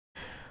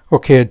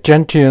Okay,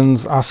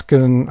 Gentian's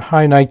asking,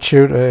 hi Night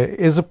Shooter,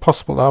 is it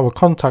possible to have a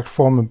contact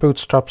form in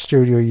Bootstrap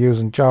Studio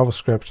using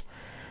JavaScript?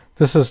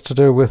 This is to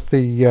do with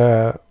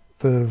the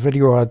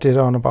video I did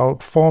on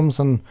about forms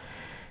and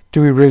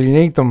do we really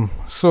need them?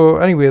 So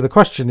anyway, the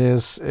question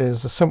is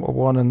a simple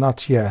one, and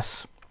that's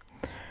yes.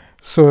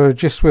 So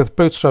just with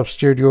Bootstrap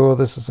Studio,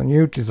 this is a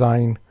new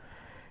design.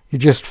 You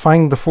just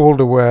find the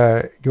folder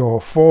where your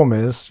form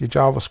is, your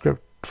JavaScript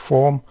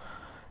form,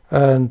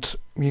 and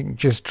you can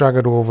just drag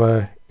it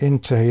over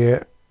into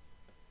here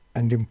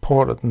and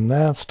import it in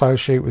there. Style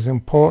sheet was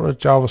imported,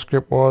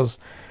 JavaScript was,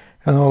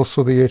 and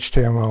also the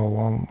HTML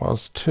one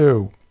was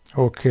too.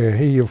 Okay,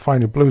 here you'll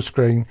find a blue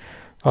screen.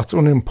 That's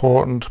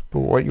unimportant,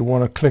 but what you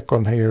want to click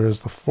on here is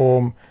the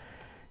form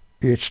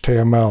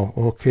HTML.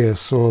 Okay,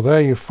 so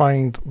there you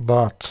find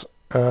that.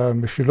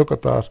 If you look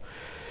at that,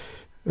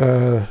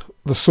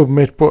 the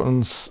submit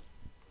buttons,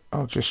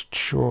 I'll just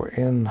show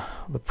in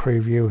the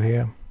preview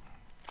here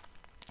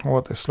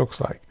what this looks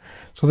like.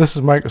 So this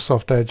is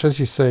Microsoft Edge. As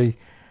you see,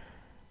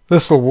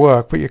 this will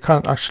work, but you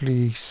can't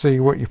actually see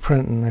what you're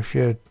printing if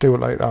you do it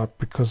like that,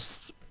 because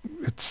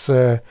it's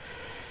the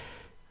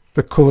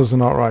colors are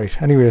not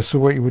right. Anyway, so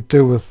what you would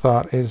do with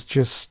that is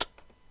just,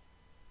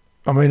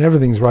 I mean,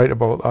 everything's right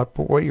about that,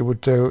 but what you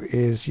would do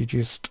is you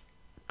just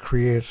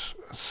create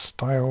a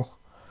style.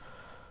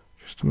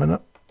 Just a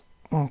minute.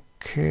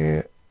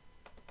 Okay.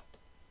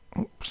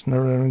 Oops, now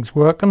everything's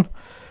working.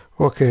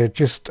 Okay,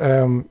 just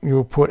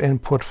you'll put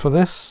input for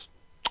this.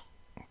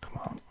 Come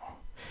on,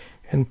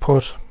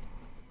 input,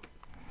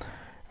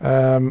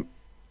 and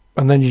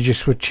then you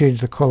just would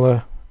change the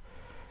color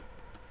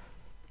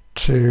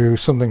to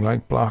something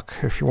like black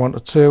if you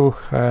wanted to.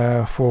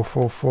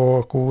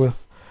 444 go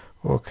with.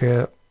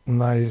 Okay, and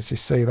now as you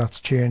see, that's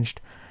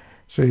changed.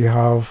 So you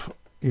have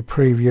your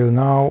preview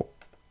now,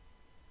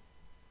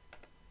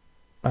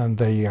 and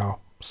there you are.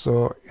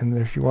 So, and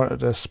if you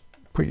wanted to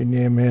put your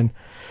name in,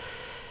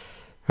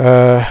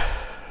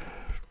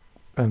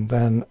 and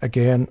then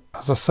again,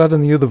 as I said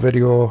in the other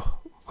video,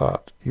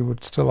 that you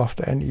would still have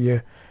to enter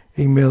your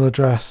email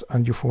address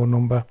and your phone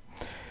number.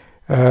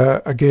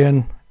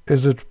 Again,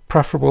 is it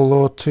preferable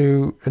though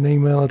to an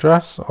email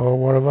address or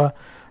whatever?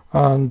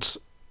 And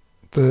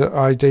the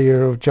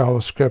idea of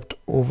JavaScript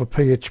over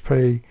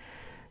PHP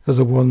is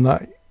the one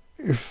that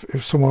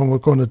if someone were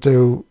going to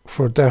do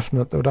for a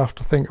definite, they would have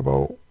to think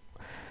about.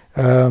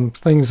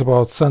 Things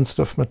about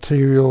sensitive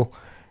material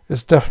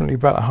is definitely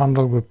better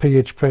handled with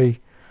PHP,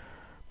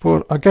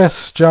 but I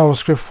guess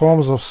JavaScript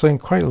forms, I've seen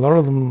quite a lot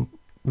of them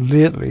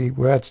lately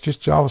where it's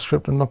just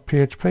JavaScript and not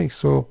PHP.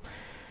 So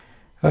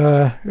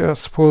yeah, I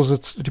suppose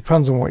it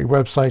depends on what your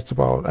website's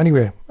about.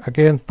 Anyway,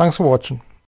 again, thanks for watching.